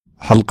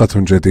حلقة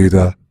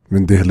جديدة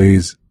من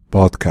دهليز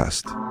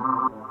بودكاست.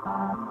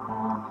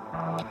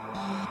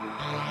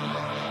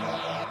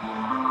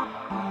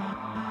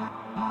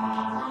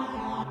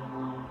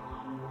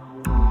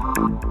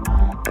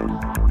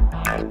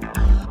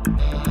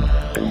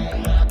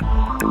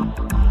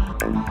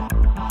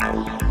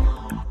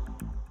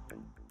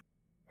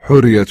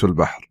 حورية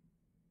البحر،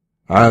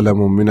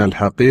 عالم من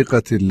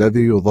الحقيقة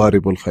الذي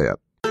يضارب الخيال.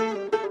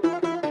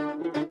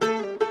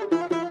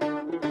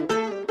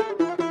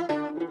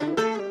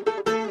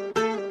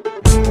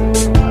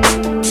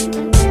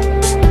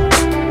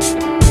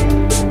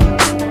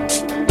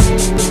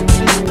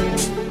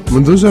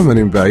 منذ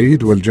زمن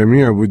بعيد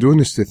والجميع بدون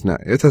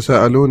استثناء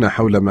يتساءلون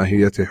حول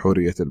ماهية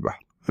حورية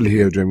البحر. هل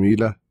هي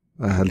جميلة؟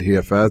 هل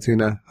هي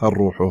فاتنة؟ هل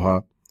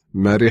روحها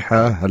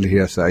مرحة؟ هل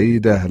هي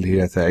سعيدة؟ هل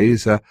هي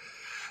تعيسة؟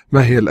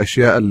 ما هي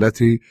الأشياء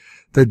التي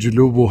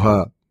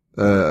تجلبها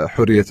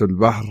حورية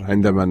البحر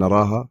عندما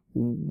نراها؟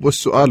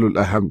 والسؤال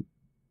الأهم،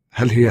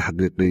 هل هي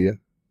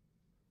حقيقية؟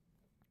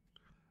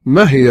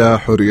 ما هي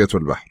حورية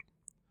البحر؟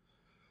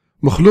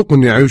 مخلوق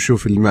يعيش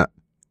في الماء،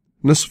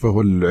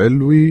 نصفه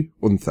العلوي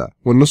أنثى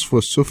والنصف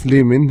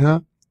السفلي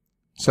منها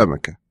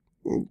سمكة.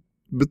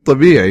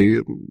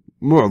 بالطبيعي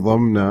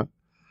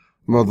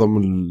معظم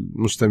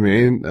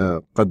المستمعين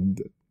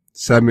قد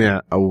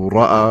سمع أو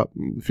رأى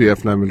في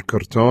أفلام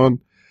الكرتون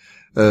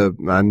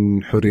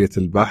عن حورية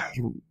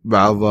البحر.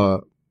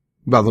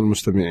 بعض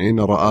المستمعين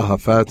رآها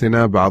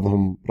فاتنة،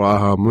 بعضهم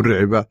رآها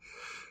مرعبة،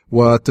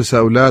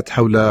 والتساؤلات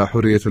حول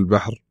حورية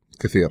البحر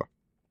كثيرة.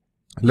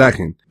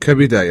 لكن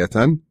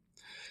كبداية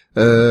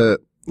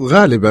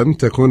غالبا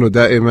تكون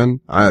دائما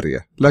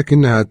عارية،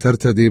 لكنها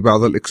ترتدي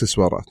بعض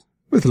الإكسسوارات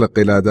مثل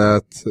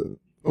قلادات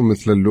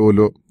ومثل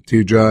اللؤلؤ،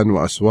 تيجان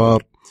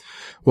وأسوار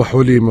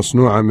وحلي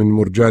مصنوعة من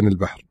مرجان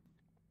البحر.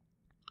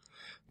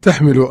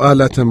 تحمل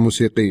آلة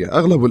موسيقية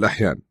أغلب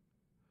الأحيان،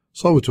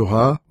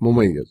 صوتها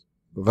مميز.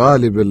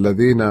 غالب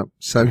الذين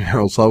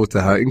سمعوا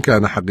صوتها إن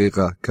كان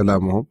حقيقة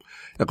كلامهم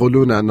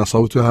يقولون أن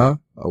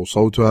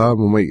صوتها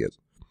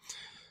مميز.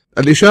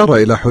 الإشارة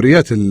إلى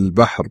حوريات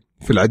البحر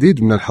في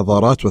العديد من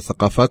الحضارات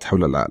والثقافات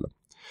حول العالم،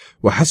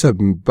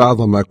 وحسب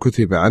بعض ما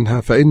كتب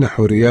عنها فإن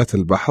حوريات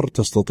البحر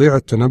تستطيع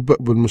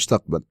التنبؤ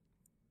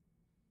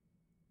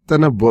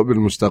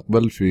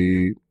بالمستقبل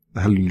في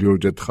هل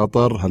يوجد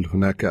خطر، هل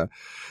هناك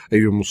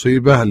أي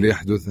مصيبة،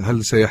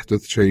 هل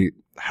سيحدث شيء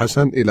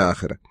حسن إلى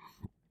آخره.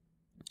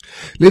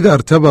 لذا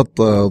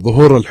ارتبط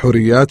ظهور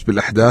الحوريات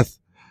بالأحداث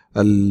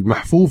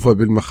المحفوفة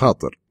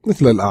بالمخاطر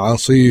مثل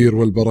الأعاصير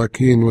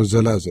والبراكين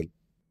والزلازل.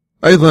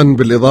 أيضا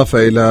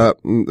بالإضافة إلى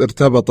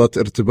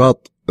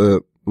ارتباط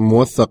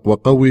موثق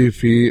وقوي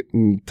في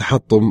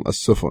تحطم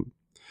السفن.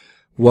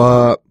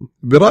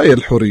 وبرأي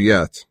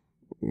الحوريات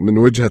من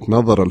وجهة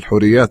نظر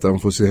الحوريات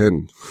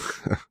أنفسهن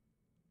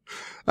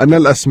أن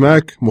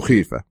الأسماك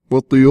مخيفة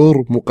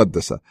والطيور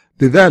مقدسة،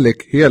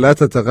 لذلك هي لا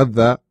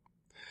تتغذى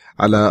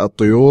على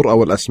الطيور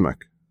أو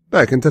الأسماك،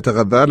 لكن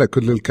تتغذى على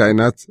كل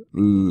الكائنات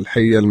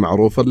الحية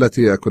المعروفة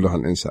التي يأكلها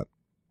الإنسان.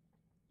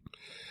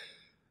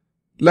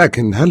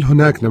 لكن هل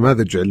هناك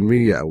نماذج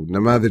علمية أو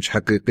نماذج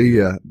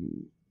حقيقية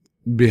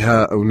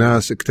بها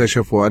أناس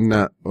اكتشفوا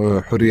أن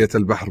حورية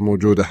البحر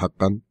موجودة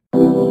حقا؟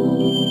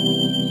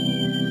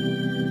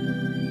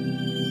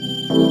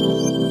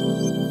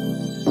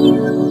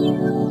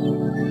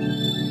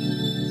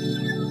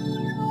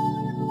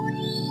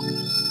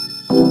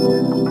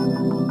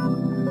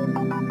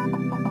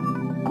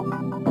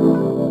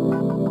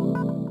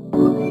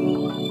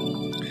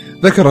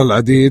 ذكر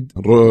العديد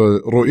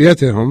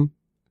رؤيتهم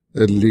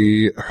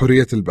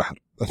لحورية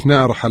البحر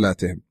أثناء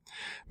رحلاتهم،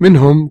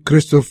 منهم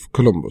كريستوف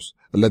كولومبوس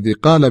الذي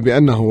قال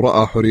بأنه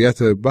رأى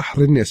حوريات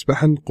بحر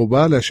يسبحن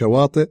قبال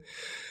شواطئ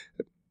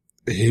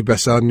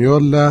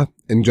هيباسانيولا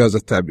إنجاز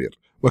التعبير،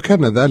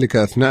 وكان ذلك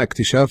أثناء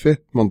اكتشافه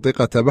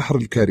منطقة بحر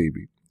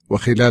الكاريبي.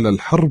 وخلال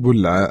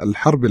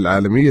الحرب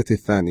العالمية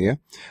الثانية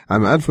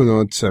عام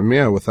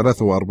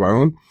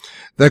 1943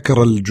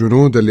 ذكر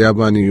الجنود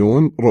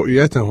اليابانيون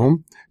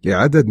رؤيتهم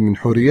لعدد من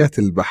حوريات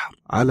البحر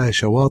على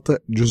شواطئ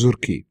جزر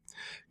كي.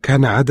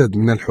 كان عدد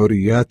من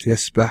الحوريات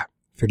يسبح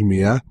في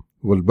المياه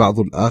والبعض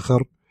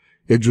الآخر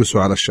يجلس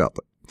على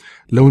الشاطئ.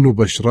 لون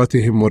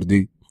بشرتهم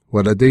وردي،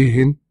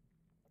 ولديهن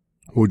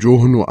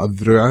وجوه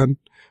وأذرع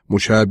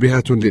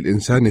مشابهة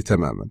للإنسان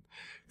تماما.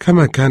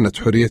 كما كانت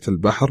حورية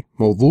البحر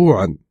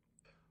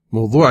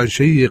موضوعا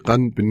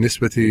شيقا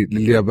بالنسبة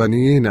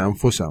لليابانيين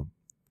أنفسهم.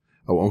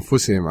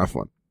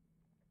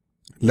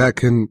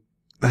 لكن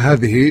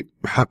هذه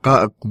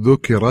حقائق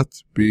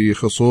ذكرت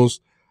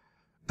بخصوص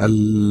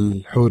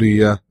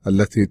الحورية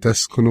التي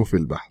تسكن في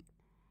البحر.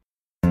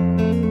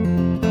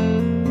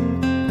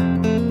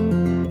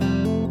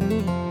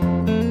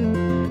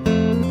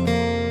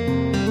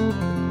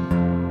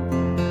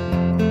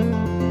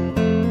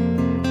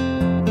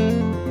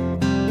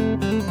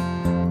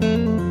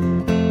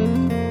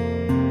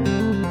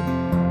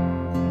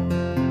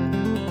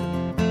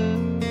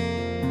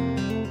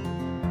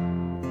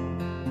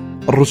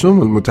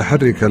 الرسوم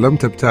المتحركة لم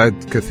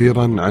تبتعد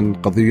كثيرا عن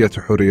قضية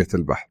حورية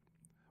البحر،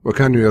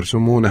 وكانوا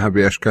يرسمونها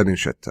بأشكال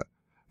شتى.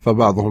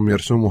 فبعضهم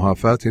يرسمها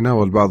فاتنة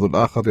والبعض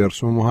الآخر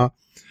يرسمها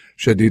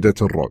شديدة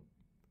الرعب.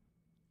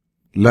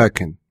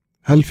 لكن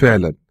هل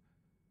فعلا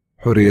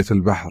حورية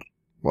البحر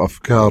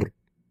وأفكار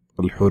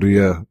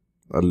الحورية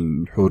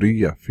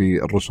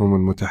في الرسوم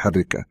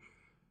المتحركة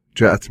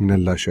جاءت من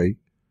اللا شيء،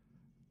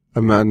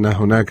 أما أن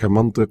هناك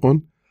منطق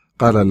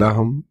قال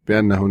لهم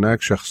بأن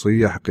هناك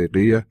شخصية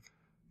حقيقية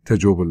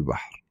تجوب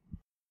البحر؟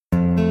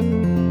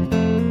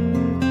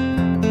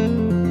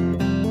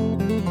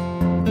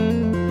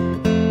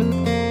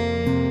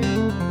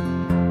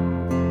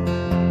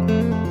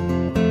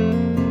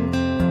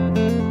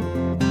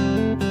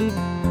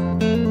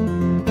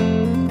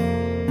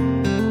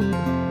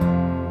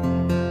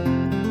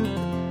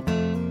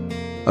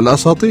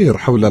 الأساطير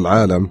حول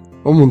العالم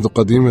ومنذ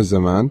قديم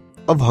الزمان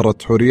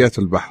أظهرت حوريات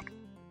البحر،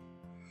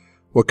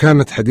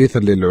 وكانت حديثا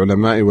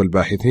للعلماء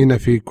والباحثين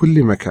في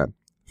كل مكان،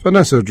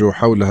 فنسجوا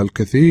حولها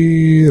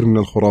الكثير من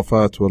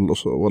الخرافات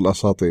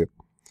والأساطير.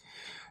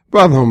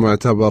 بعضهم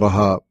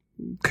اعتبرها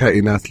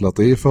كائنات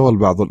لطيفة،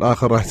 والبعض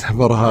الآخر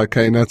اعتبرها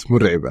كائنات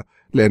مرعبة،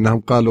 لأنهم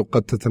قالوا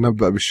قد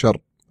تتنبأ بالشر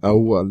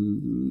أو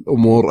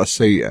الأمور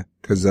السيئة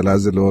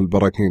كالزلازل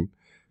والبراكين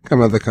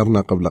كما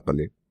ذكرنا قبل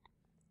قليل.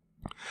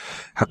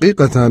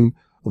 حقيقة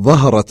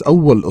ظهرت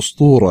أول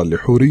أسطورة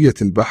لحورية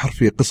البحر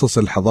في قصص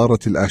الحضارة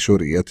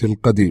الآشورية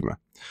القديمة،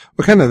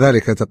 وكان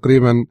ذلك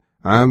تقريبا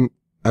عام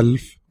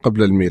 1000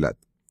 قبل الميلاد،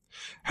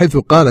 حيث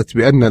قالت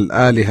بأن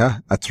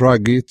الآلهة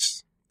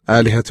أتراجيتس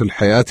آلهة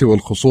الحياة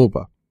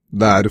والخصوبة،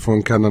 لا أعرف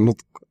إن كان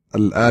نطق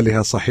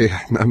الآلهة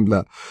صحيح أم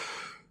لا،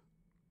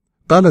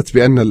 قالت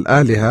بأن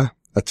الآلهة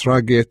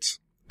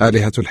أتراجيتس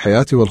آلهة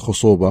الحياة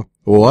والخصوبة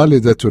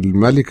ووالدة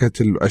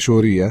الملكة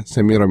الأشورية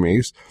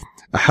سميراميس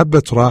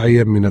أحبت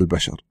راعيا من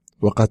البشر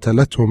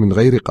وقتلته من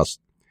غير قصد،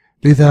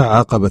 لذا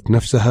عاقبت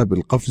نفسها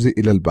بالقفز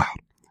إلى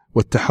البحر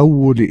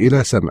والتحول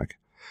إلى سمك،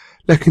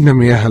 لكن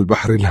مياه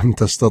البحر لم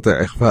تستطع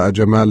إخفاء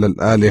جمال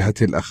الآلهة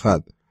الأخاذ،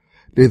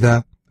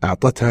 لذا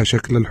أعطتها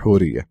شكل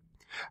الحورية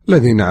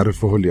الذي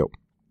نعرفه اليوم،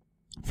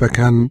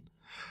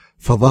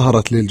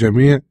 فظهرت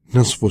للجميع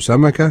نصف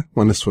سمكة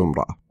ونصف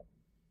امرأة.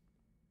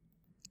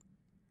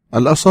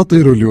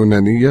 الأساطير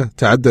اليونانية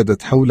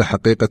تعددت حول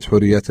حقيقة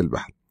حوريات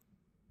البحر.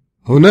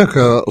 هناك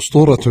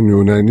أسطورة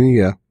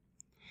يونانية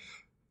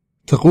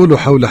تقول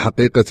حول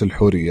حقيقة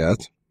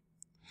الحوريات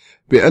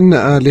بأن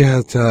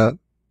آلهة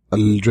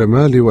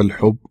الجمال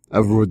والحب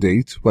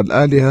أفروديت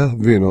والآلهة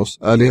فينوس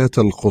آلهة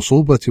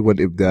الخصوبة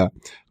والإبداع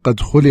قد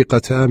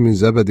خلقتا من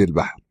زبد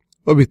البحر،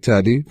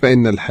 وبالتالي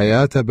فإن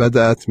الحياة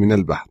بدأت من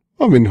البحر،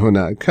 ومن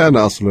هنا كان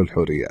أصل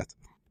الحوريات.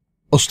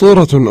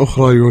 أسطورة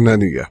أخرى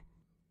يونانية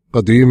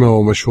قديمة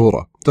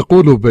ومشهورة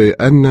تقول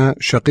بأن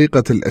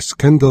شقيقة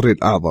الإسكندر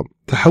الأعظم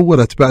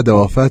تحولت بعد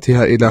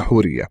وفاتها إلى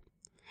حورية،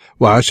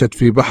 وعاشت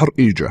في بحر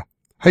إيجا،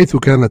 حيث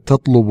كانت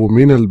تطلب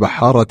من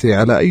البحارة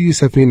على أي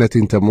سفينة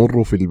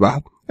تمر في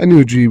البحر أن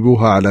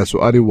يجيبوها على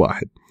سؤال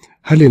واحد: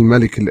 هل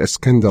الملك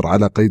الإسكندر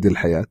على قيد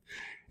الحياة؟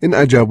 إن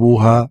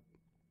أجابوها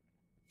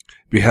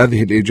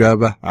بهذه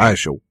الإجابة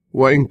عاشوا،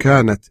 وإن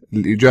كانت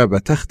الإجابة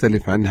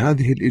تختلف عن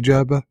هذه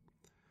الإجابة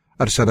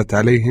أرسلت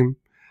عليهم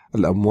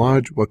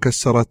الأمواج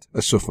وكسرت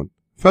السفن.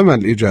 فما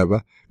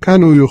الإجابة؟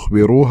 كانوا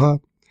يخبروها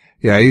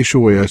يعيش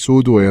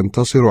ويسود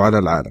وينتصر على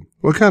العالم،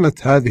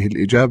 وكانت هذه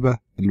الإجابة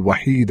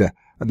الوحيدة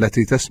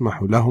التي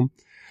تسمح لهم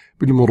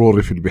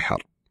بالمرور في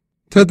البحار.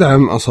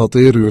 تدعم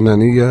أساطير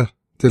يونانية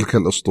تلك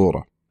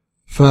الأسطورة،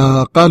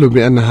 فقالوا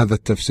بأن هذا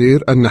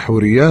التفسير أن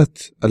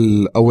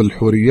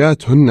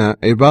الحوريات هن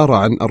عبارة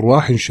عن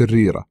أرواح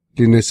شريرة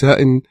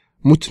لنساء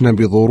متن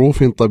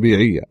بظروف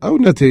طبيعية أو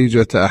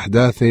نتيجة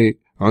أحداث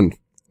عنف،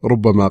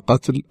 ربما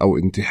قتل أو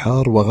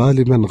انتحار،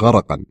 وغالبا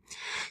غرقا.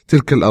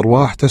 تلك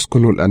الأرواح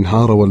تسكن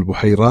الأنهار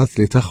والبحيرات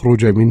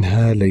لتخرج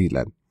منها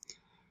ليلا،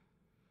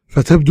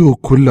 فتبدو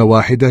كل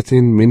واحدة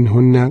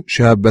منهن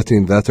شابة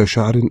ذات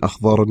شعر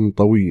أخضر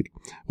طويل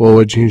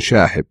ووجه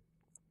شاحب،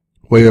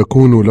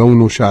 ويكون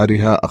لون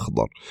شعرها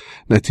أخضر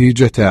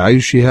نتيجة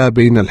عيشها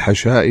بين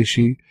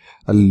الحشائش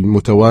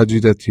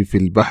المتواجدة في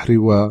البحر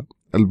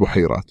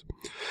والبحيرات،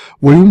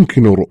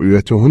 ويمكن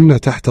رؤيتهن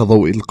تحت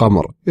ضوء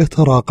القمر،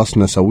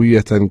 يتراقصن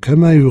سوية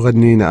كما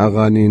يغنين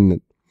أغاني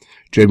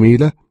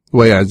جميلة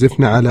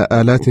ويعزفن على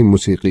آلات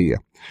موسيقية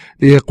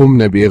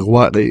ليقمن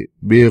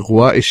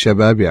بإغواء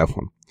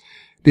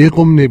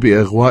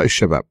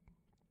الشباب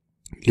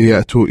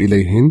ليأتوا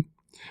إليهن،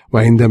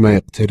 وعندما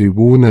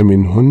يقتربون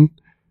منهن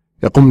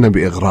يقمن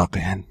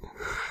بإغراقهن.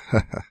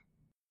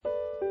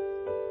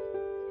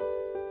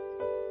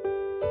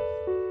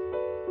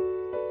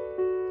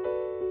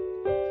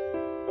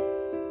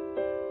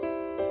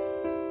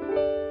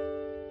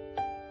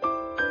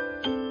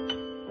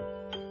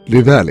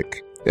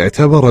 لذلك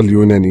اعتبر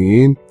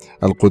اليونانيين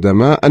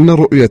القدماء أن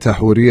رؤية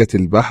حورية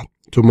البحر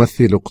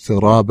تمثل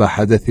اقتراب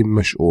حدث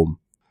مشؤوم.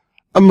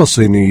 أما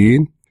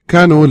الصينيين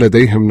كانوا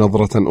لديهم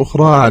نظرة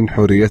أخرى عن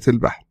حورية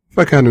البحر،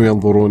 فكانوا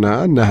ينظرون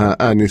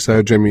أنها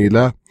آنسة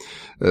جميلة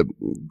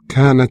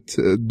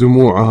كانت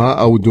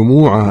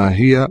دموعها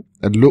هي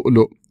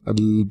اللؤلؤ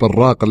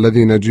البراق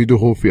الذي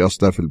نجده في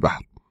أصداف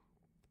البحر.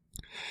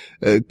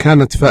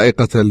 كانت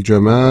فائقة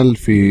الجمال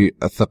في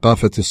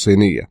الثقافة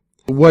الصينية،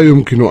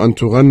 ويمكن أن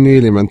تغني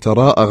لمن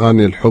ترى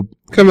أغاني الحب،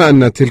 كما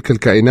أن تلك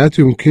الكائنات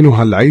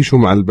يمكنها العيش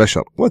مع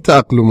البشر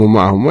والتأقلم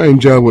معهم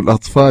وإنجاب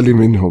الأطفال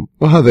منهم.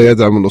 وهذا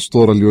يدعم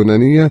الأسطورة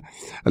اليونانية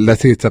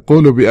التي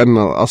تقول بأن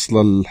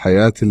أصل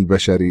الحياة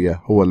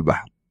البشرية هو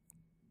البحر.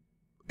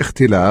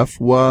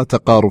 اختلاف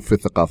وتقارب في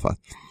الثقافات.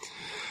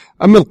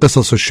 أما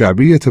القصص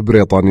الشعبية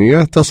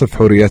البريطانية تصف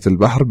حوريات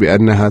البحر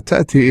بأنها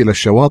تأتي إلى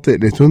الشواطئ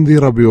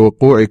لتنذر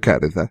بوقوع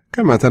كارثة،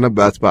 كما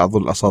تنبأت بعض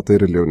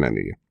الأساطير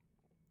اليونانية.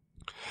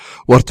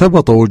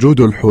 وارتبط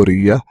وجود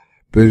الحورية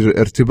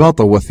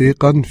بارتباطا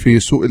وثيقا في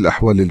سوء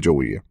الأحوال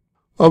الجوية،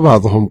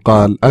 وبعضهم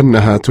قال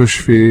أنها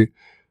تشفي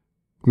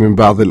من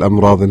بعض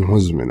الأمراض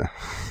المزمنة.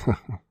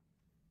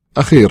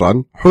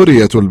 أخيرا،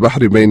 حورية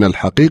البحر بين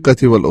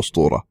الحقيقة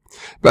والأسطورة.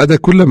 بعد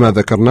كل ما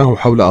ذكرناه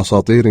حول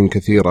أساطير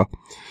كثيرة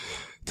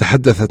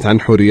تحدثت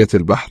عن حورية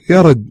البحر،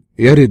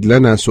 يرد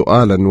لنا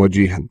سؤالا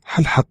وجيها: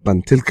 هل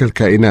حقا تلك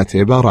الكائنات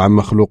عبارة عن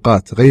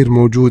مخلوقات غير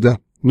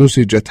موجودة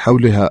نسجت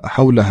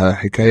حولها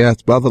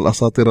حكايات بعض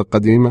الأساطير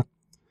القديمة؟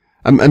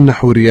 أم أن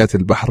حوريات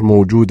البحر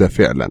موجودة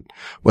فعلا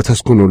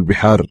وتسكن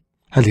البحار؟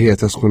 هل هي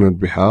تسكن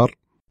البحار؟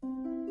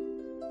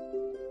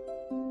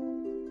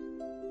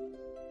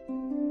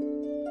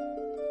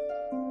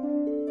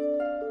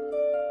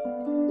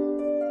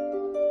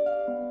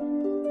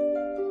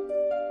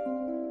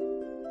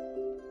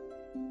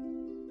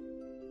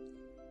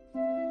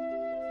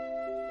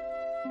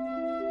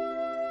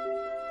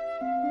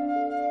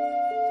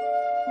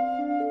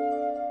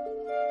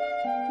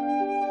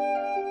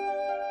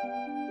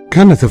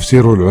 كان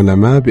تفسير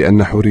العلماء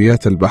بأن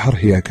حوريات البحر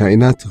هي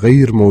كائنات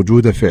غير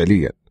موجودة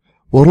فعليا،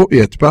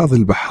 ورؤية بعض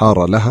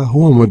البحارة لها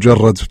هو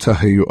مجرد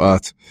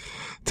تهيؤات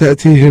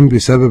تأتيهم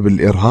بسبب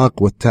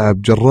الإرهاق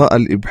والتعب جراء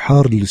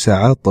الإبحار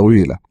لساعات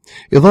طويلة،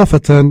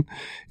 إضافة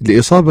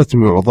لإصابة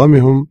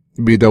معظمهم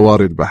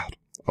بدوار البحر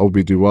أو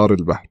بدوار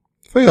البحر،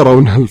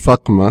 فيرون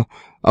الفقمة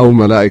أو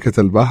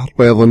ملائكة البحر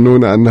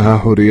ويظنون أنها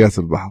حوريات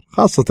البحر،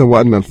 خاصة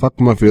وأن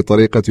الفقمة في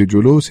طريقة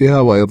جلوسها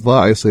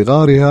وإرضاع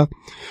صغارها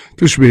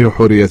تشبه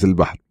حورية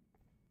البحر.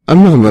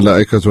 أما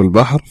ملائكة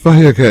البحر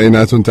فهي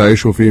كائنات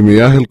تعيش في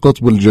مياه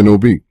القطب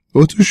الجنوبي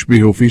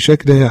وتشبه في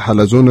شكلها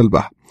حلزون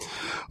البحر،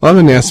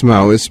 ومن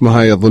يسمع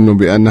اسمها يظن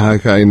بأنها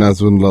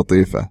كائنات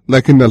لطيفة،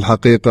 لكن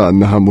الحقيقة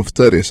أنها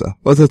مفترسة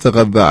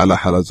وتتغذى على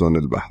حلزون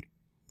البحر.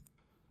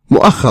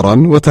 مؤخرا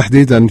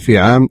وتحديدا في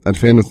عام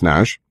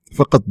 2012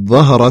 فقد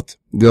ظهرت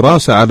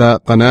دراسة على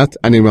قناة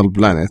Animal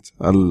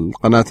Planet،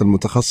 القناة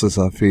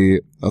المتخصصة في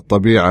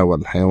الطبيعة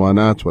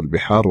والحيوانات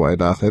والبحار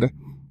وإلى آخره.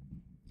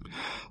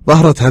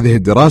 ظهرت هذه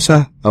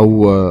الدراسة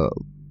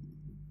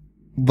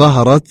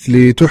ظهرت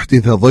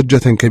لتحدث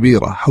ضجة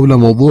كبيرة حول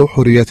موضوع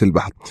حورية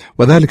البحر،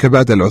 وذلك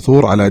بعد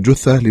العثور على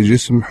جثة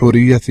لجسم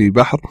حورية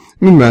بحر،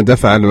 مما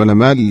دفع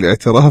العلماء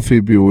للاعتراف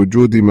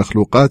بوجود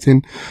مخلوقات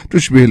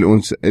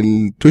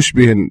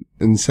تشبه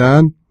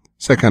الإنسان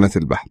سكنت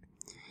البحر.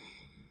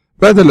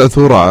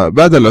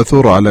 بعد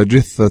العثور على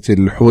جثة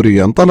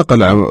الحورية انطلق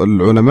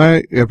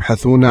العلماء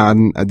يبحثون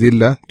عن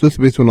أدلة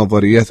تثبت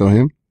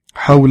نظريتهم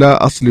حول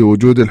أصل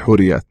وجود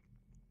الحوريات،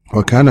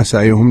 وكان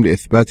سعيهم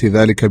لإثبات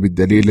ذلك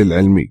بالدليل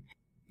العلمي،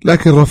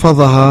 لكن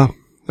رفضها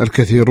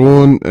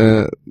الكثيرون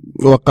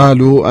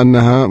وقالوا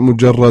أنها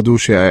مجرد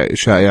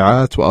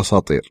شائعات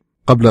وأساطير.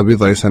 قبل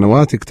بضع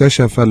سنوات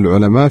اكتشف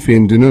العلماء في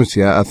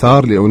إندونيسيا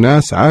آثار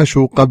لأناس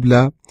عاشوا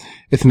قبل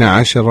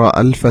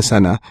 12,000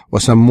 سنة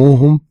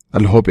وسموهم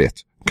الهوبيت.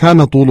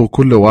 كان طول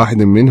كل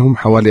واحد منهم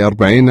حوالي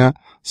 40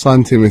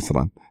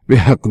 سنتيمترا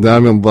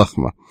بأقدام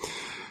ضخمة،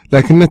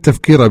 لكن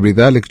التفكير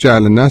بذلك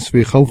جعل الناس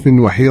في خوف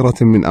وحيرة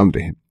من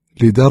أمرهم،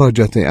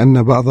 لدرجة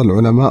أن بعض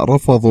العلماء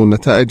رفضوا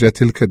نتائج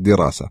تلك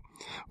الدراسة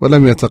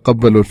ولم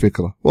يتقبلوا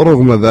الفكرة،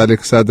 ورغم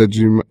ذلك ساد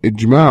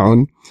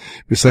إجماع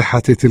بصحة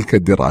تلك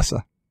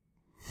الدراسة.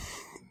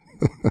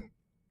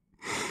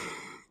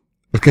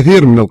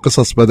 الكثير من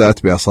القصص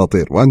بدأت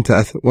بأساطير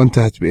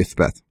وانتهت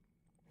بإثبات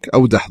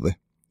أو دحضه،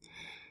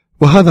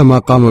 وهذا ما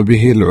قام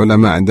به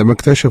العلماء عندما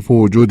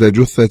اكتشفوا وجود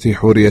جثة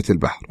حورية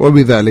البحر.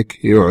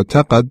 وبذلك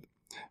يعتقد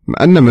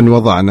أن من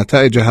وضع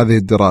نتائج هذه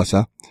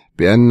الدراسة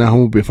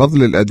بأنه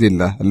بفضل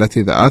الأدلة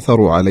التي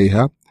عثروا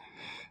عليها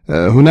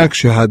هناك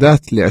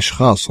شهادات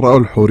لأشخاص رأوا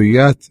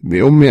الحوريات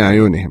بأم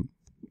أعينهم.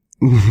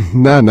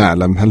 لا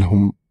نعلم هل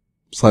هم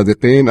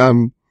صادقين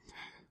أم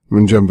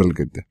من جنب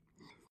القدة.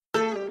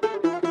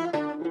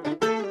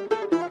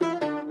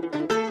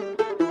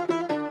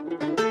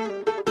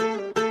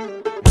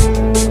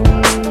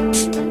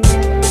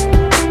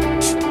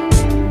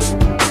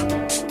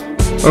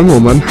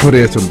 عموما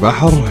حورية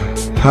البحر،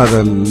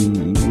 هذا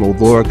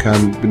الموضوع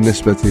كان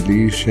بالنسبة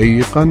لي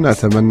شيقا،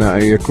 أتمنى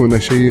أن يكون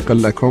شيقا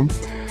لكم.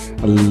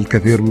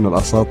 الكثير من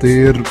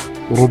الأساطير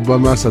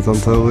ربما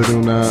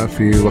ستنتظرنا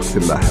في وقت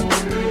لاحق.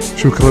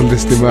 شكرا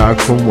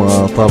لاستماعكم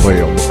وطاب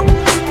يومكم.